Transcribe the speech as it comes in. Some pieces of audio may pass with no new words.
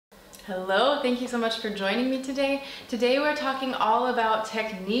Hello, thank you so much for joining me today. Today we're talking all about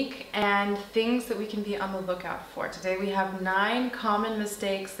technique and things that we can be on the lookout for. Today we have 9 common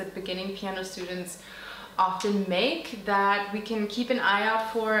mistakes that beginning piano students often make that we can keep an eye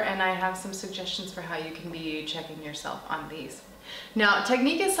out for, and I have some suggestions for how you can be checking yourself on these. Now,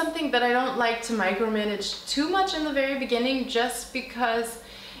 technique is something that I don't like to micromanage too much in the very beginning, just because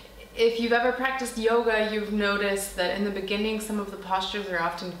if you've ever practiced yoga, you've noticed that in the beginning some of the postures are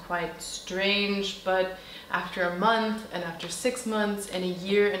often quite strange, but after a month and after 6 months and a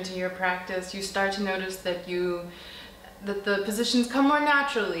year into your practice, you start to notice that the positions come more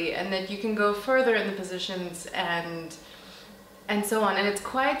naturally and that you can go further in the positions and so on. And it's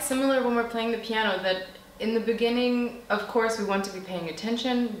quite similar when we're playing the piano, that in the beginning, of course, we want to be paying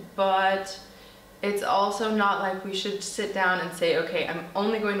attention, but it's also not like we should sit down and say, okay, I'm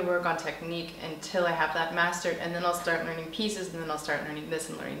only going to work on technique until I have that mastered, and then I'll start learning pieces, and then I'll start learning this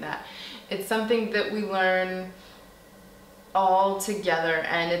and learning that. It's something that we learn all together,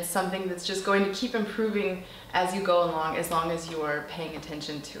 and it's something that's just going to keep improving as you go along, as long as you are paying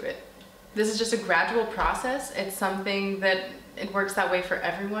attention to it. This is just a gradual process. It's something that it works that way for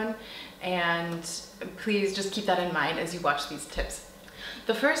everyone, and please just keep that in mind as you watch these tips.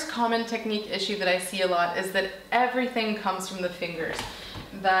 The first common technique issue that I see a lot is that everything comes from the fingers.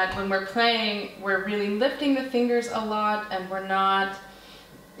 That when we're playing, we're really lifting the fingers a lot and we're not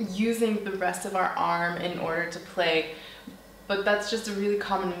using the rest of our arm in order to play. But that's just a really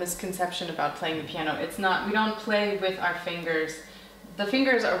common misconception about playing the piano. It's not, we don't play with our fingers. The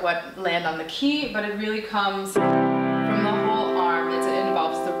fingers are what land on the key, but it really comes from the whole arm. It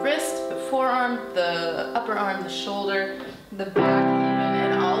involves the wrist, the forearm, the upper arm, the shoulder, the back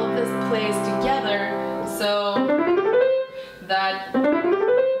even, and all of this plays together so that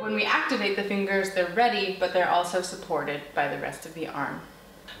when we activate the fingers, they're ready, but they're also supported by the rest of the arm.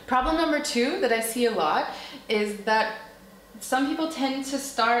 Problem number 2 that I see a lot is that some people tend to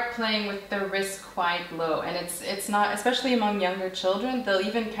start playing with their wrists quite low, and it's not, especially among younger children, they'll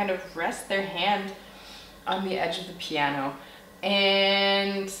even kind of rest their hand on the edge of the piano,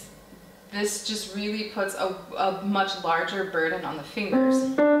 and this just really puts a much larger burden on the fingers.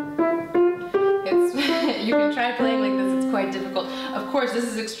 You can try playing like this, it's quite difficult. Of course, this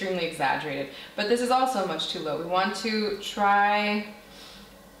is extremely exaggerated, but this is also much too low. We want to try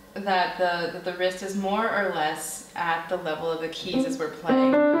that the wrist is more or less at the level of the keys as we're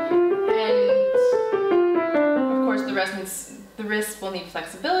playing. And of course, the wrist will need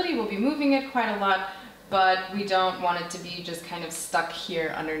flexibility, we'll be moving it quite a lot, but we don't want it to be just kind of stuck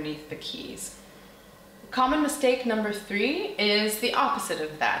here underneath the keys. Common mistake number 3 is the opposite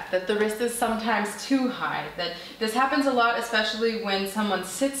of that the wrist is sometimes too high. That this happens a lot, especially when someone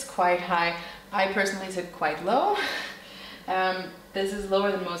sits quite high. I personally sit quite low. This is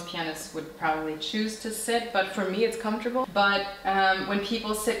lower than most pianists would probably choose to sit, but for me it's comfortable. But when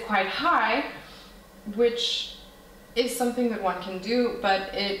people sit quite high, which is something that one can do,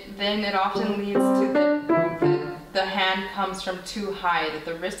 but then it often leads to the hand comes from too high, that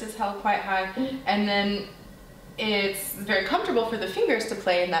the wrist is held quite high, and then it's very comfortable for the fingers to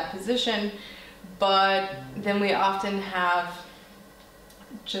play in that position, but then we often have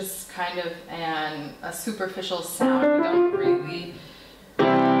just kind of a superficial sound. We don't really get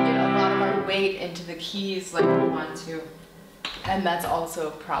a lot of our weight into the keys like we want to, and that's also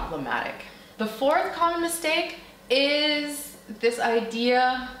problematic. The 4th common mistake is this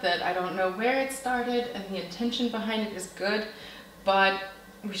idea that I don't know where it started, and the intention behind it is good, but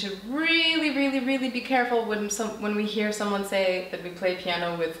we should really be careful when we hear someone say that we play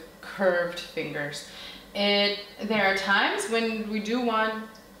piano with curved fingers. There are times when we do want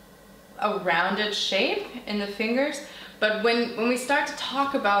a rounded shape in the fingers, but when we start to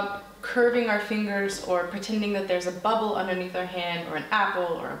talk about curving our fingers or pretending that there's a bubble underneath our hand or an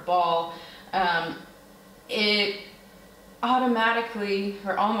apple or a ball, it automatically,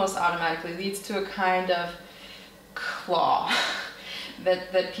 or almost automatically, leads to a kind of claw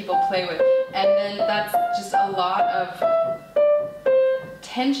that people play with. And then that's just a lot of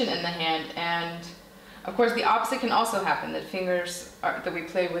tension in the hand. And of course the opposite can also happen, that that we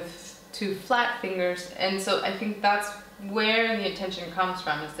play with too flat fingers. And so I think that's where the intention comes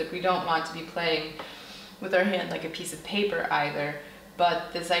from, is that we don't want to be playing with our hand like a piece of paper either,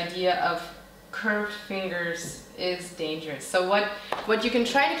 but this idea of curved fingers is dangerous. So what you can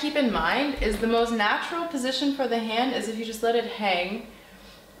try to keep in mind is the most natural position for the hand is if you just let it hang,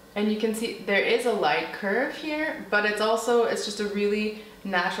 and you can see there is a light curve here, but it's just a really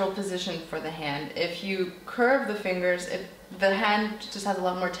natural position for the hand. If you curve the fingers, the hand just has a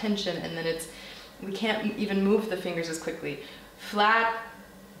lot more tension, and then we can't even move the fingers as quickly. Flat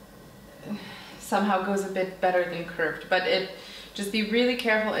somehow goes a bit better than curved, but just be really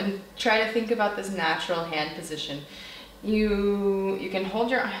careful and try to think about this natural hand position. You can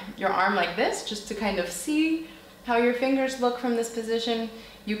hold your arm like this just to kind of see how your fingers look from this position.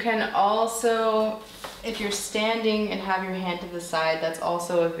 You can also, if you're standing and have your hand to the side, that's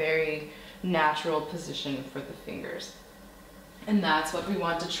also a very natural position for the fingers. And that's what we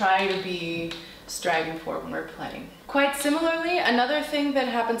want to try to be striving for when we're playing. Quite similarly, another thing that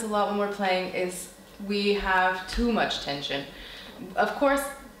happens a lot when we're playing is we have too much tension. Of course,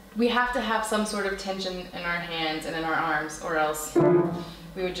 we have to have some sort of tension in our hands and in our arms, or else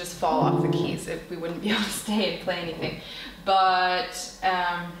we would just fall off the keys if we wouldn't be able to stay and play anything. But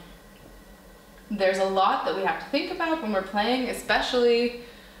there's a lot that we have to think about when we're playing, especially,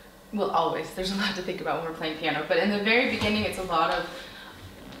 well, always, there's a lot to think about when we're playing piano, but in the very beginning it's a lot of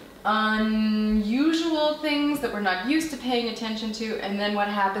unusual things that we're not used to paying attention to, and then what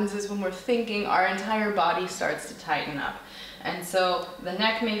happens is when we're thinking, our entire body starts to tighten up. And so the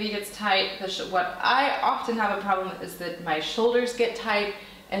neck maybe gets tight. What I often have a problem with is that my shoulders get tight,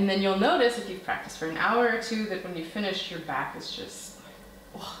 and then you'll notice if you've practiced for an hour or two that when you finish, your back is just,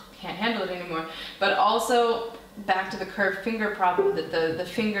 can't handle it anymore. But also back to the curved finger problem, that the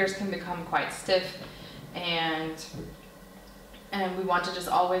fingers can become quite stiff, and we want to just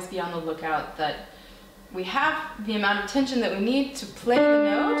always be on the lookout that we have the amount of tension that we need to play the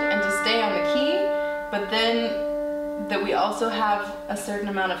note and to stay on the key, but then that we also have a certain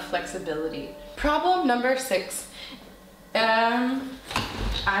amount of flexibility. Problem number 6. I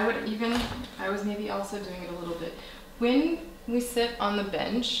was maybe also doing it a little bit. When we sit on the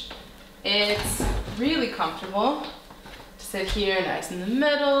bench, it's really comfortable to sit here nice in the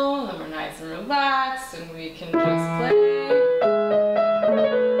middle, and we're nice and relaxed, and we can just play.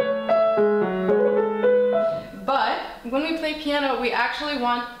 But when we play piano, we actually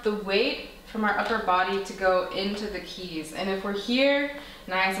want the weight from our upper body to go into the keys. And if we're here,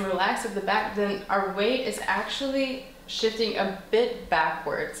 nice and relaxed at the back, then our weight is actually shifting a bit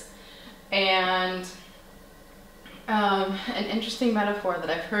backwards. And an interesting metaphor that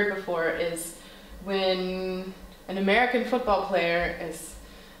I've heard before is when an American football player is,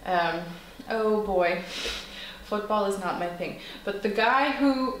 oh boy, football is not my thing, but the guy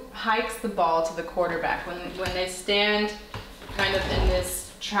who hikes the ball to the quarterback, when they stand kind of in this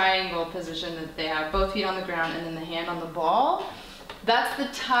triangle position that they have both feet on the ground and then the hand on the ball, that's the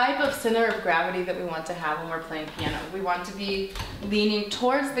type of center of gravity that we want to have when we're playing piano. We want to be leaning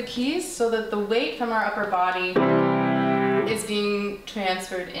towards the keys so that the weight from our upper body is being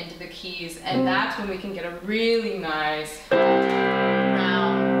transferred into the keys, and that's when we can get a really nice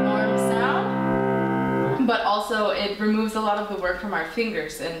round, warm sound. But also it removes a lot of the work from our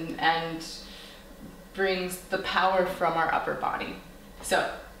fingers and brings the power from our upper body.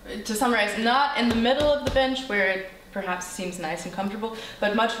 So, to summarize, not in the middle of the bench where it perhaps seems nice and comfortable,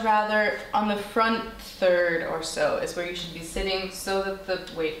 but much rather on the front third or so is where you should be sitting so that the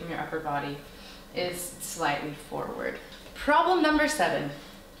weight from your upper body is slightly forward. Problem number 7,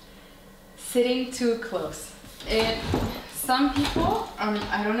 sitting too close. Some people,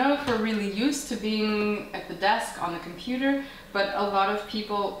 I don't know if we're really used to being at the desk on the computer, but a lot of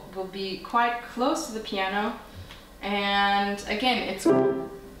people will be quite close to the piano. And again, it's I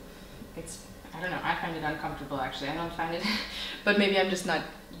don't know, I find it uncomfortable actually. I don't find it, but maybe I'm just not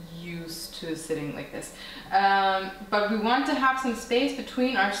used to sitting like this. But we want to have some space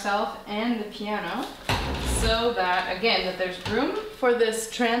between ourselves and the piano so that, again, that there's room for this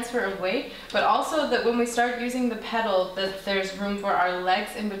transfer of weight, but also that when we start using the pedal, that there's room for our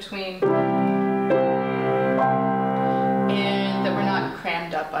legs in between and that we're not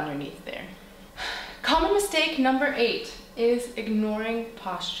crammed up underneath there. Common mistake number 8 is ignoring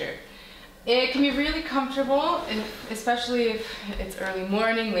posture. It can be really comfortable, especially if it's early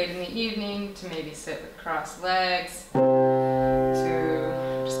morning, late in the evening, to maybe sit with crossed legs,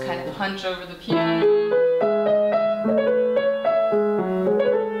 to just kind of hunch over the piano.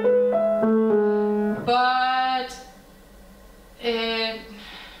 But if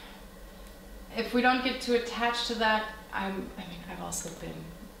we don't get too attached to that, I've also been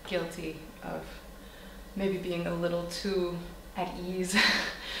guilty of maybe being a little too at ease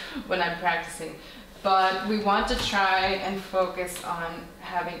when I'm practicing. But we want to try and focus on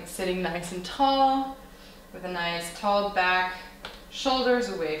sitting nice and tall, with a nice tall back, shoulders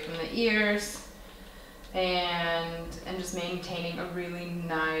away from the ears, and just maintaining a really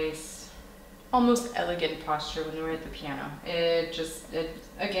nice, almost elegant posture when we're at the piano. It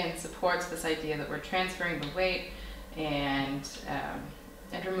again supports this idea that we're transferring the weight, and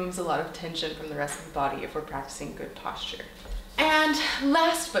it removes a lot of tension from the rest of the body if we're practicing good posture. And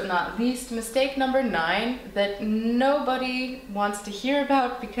last but not least, mistake number 9 that nobody wants to hear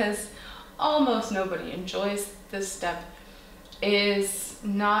about because almost nobody enjoys this step is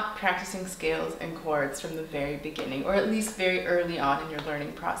not practicing scales and chords from the very beginning, or at least very early on in your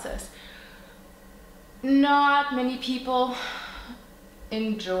learning process. Not many people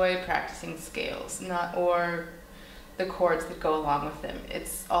enjoy practicing scales, or the chords that go along with them.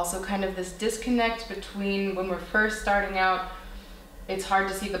 It's also kind of this disconnect between when we're first starting out. It's hard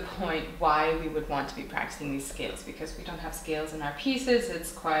to see the point why we would want to be practicing these scales because we don't have scales in our pieces.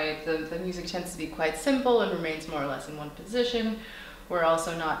 It's quite, the music tends to be quite simple and remains more or less in one position. We're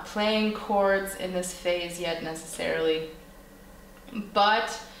also not playing chords in this phase yet necessarily,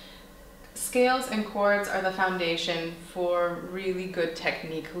 but scales and chords are the foundation for really good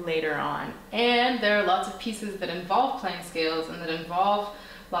technique later on. And there are lots of pieces that involve playing scales and that involve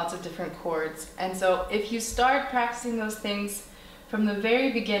lots of different chords. And so if you start practicing those things from the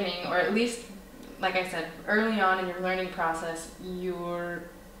very beginning, or at least, like I said, early on in your learning process, you're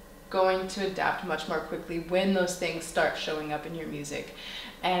going to adapt much more quickly when those things start showing up in your music.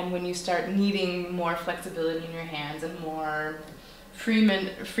 And when you start needing more flexibility in your hands and more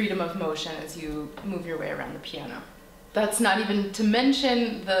freedom of motion as you move your way around the piano. That's not even to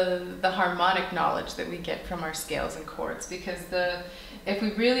mention the harmonic knowledge that we get from our scales and chords, because if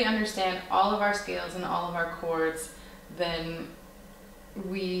we really understand all of our scales and all of our chords, then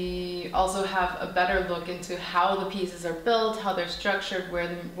we also have a better look into how the pieces are built, how they're structured,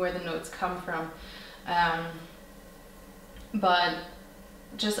 where the notes come from. But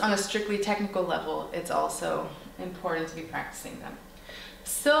just on a strictly technical level, it's also important to be practicing them.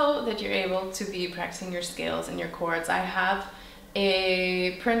 So that you're able to be practicing your scales and your chords, I have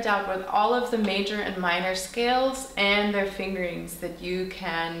a printout with all of the major and minor scales and their fingerings that you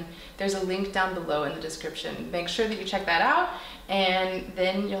can, there's a link down below in the description. Make sure that you check that out, and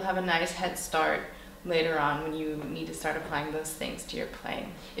then you'll have a nice head start later on when you need to start applying those things to your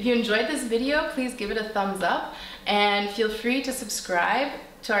playing. If you enjoyed this video, please give it a thumbs up and feel free to subscribe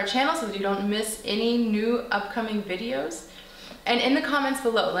to our channel so that you don't miss any new upcoming videos. And in the comments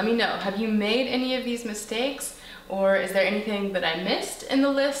below, let me know, have you made any of these mistakes? Or is there anything that I missed in the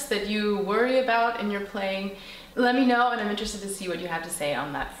list that you worry about in your playing? Let me know, and I'm interested to see what you have to say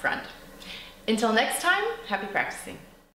on that front. Until next time, happy practicing.